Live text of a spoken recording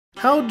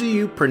How do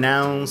you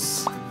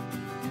pronounce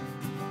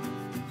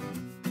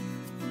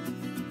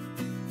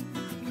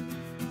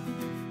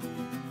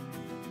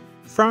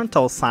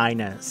frontal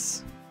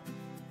sinus?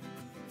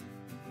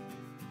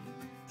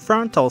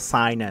 Frontal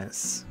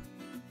sinus.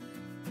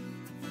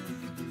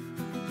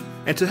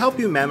 And to help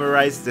you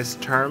memorize this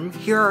term,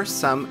 here are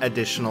some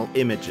additional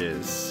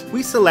images.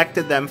 We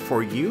selected them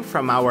for you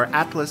from our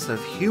Atlas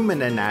of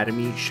Human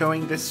Anatomy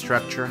showing this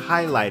structure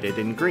highlighted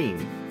in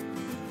green.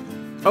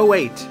 Oh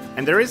wait,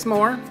 and there is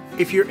more.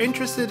 If you're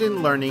interested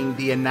in learning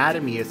the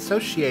anatomy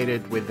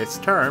associated with this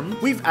term,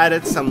 we've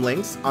added some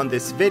links on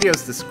this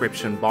video's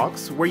description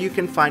box where you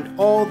can find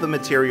all the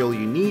material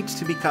you need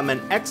to become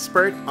an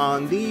expert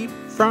on the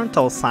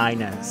frontal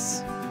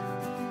sinus.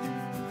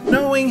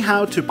 Knowing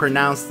how to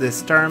pronounce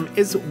this term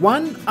is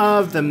one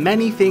of the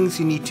many things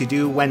you need to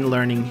do when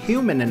learning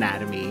human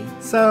anatomy,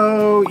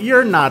 so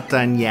you're not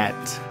done yet.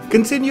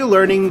 Continue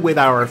learning with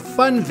our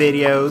fun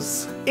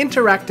videos,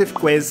 interactive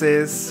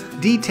quizzes,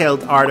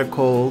 detailed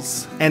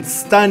articles, and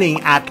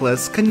stunning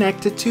atlas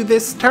connected to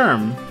this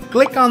term.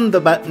 Click on the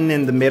button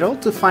in the middle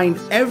to find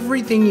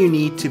everything you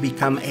need to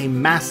become a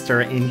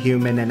master in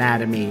human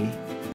anatomy.